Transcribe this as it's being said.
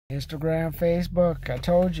Instagram, Facebook. I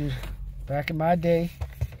told you, back in my day.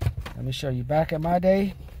 Let me show you. Back in my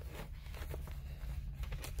day,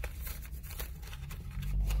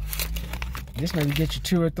 this maybe get you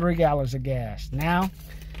 2 or 3 gallons of gas. Now,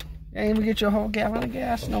 you ain't even get you a whole gallon of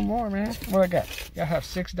gas no more, man. What I got? You gotta have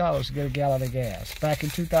 $6 to get a gallon of gas. Back in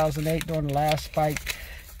 2008, during the last spike,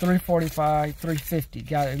 $3.45,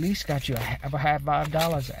 $3.50. At least got you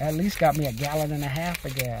 $5. At least got me a gallon and a half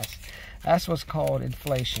of gas. That's what's called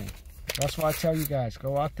inflation. That's why I tell you guys,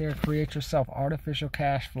 go out there and create yourself artificial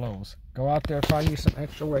cash flows. Go out there, find you some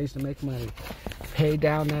extra ways to make money. Pay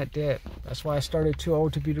down that debt. That's why I started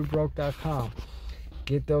TooOldToBeTooBroke.com.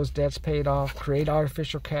 Get those debts paid off. Create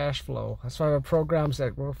artificial cash flow. That's why I have programs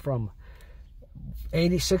that go from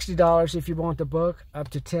 $60 if you want the book, up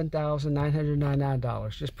to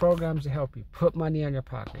 $10,999. Just programs to help you put money in your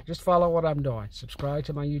pocket. Just follow what I'm doing. Subscribe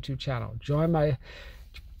to my YouTube channel. Join my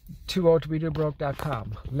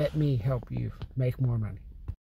TooOldToBeTooBroke.com. Let me help you make more money.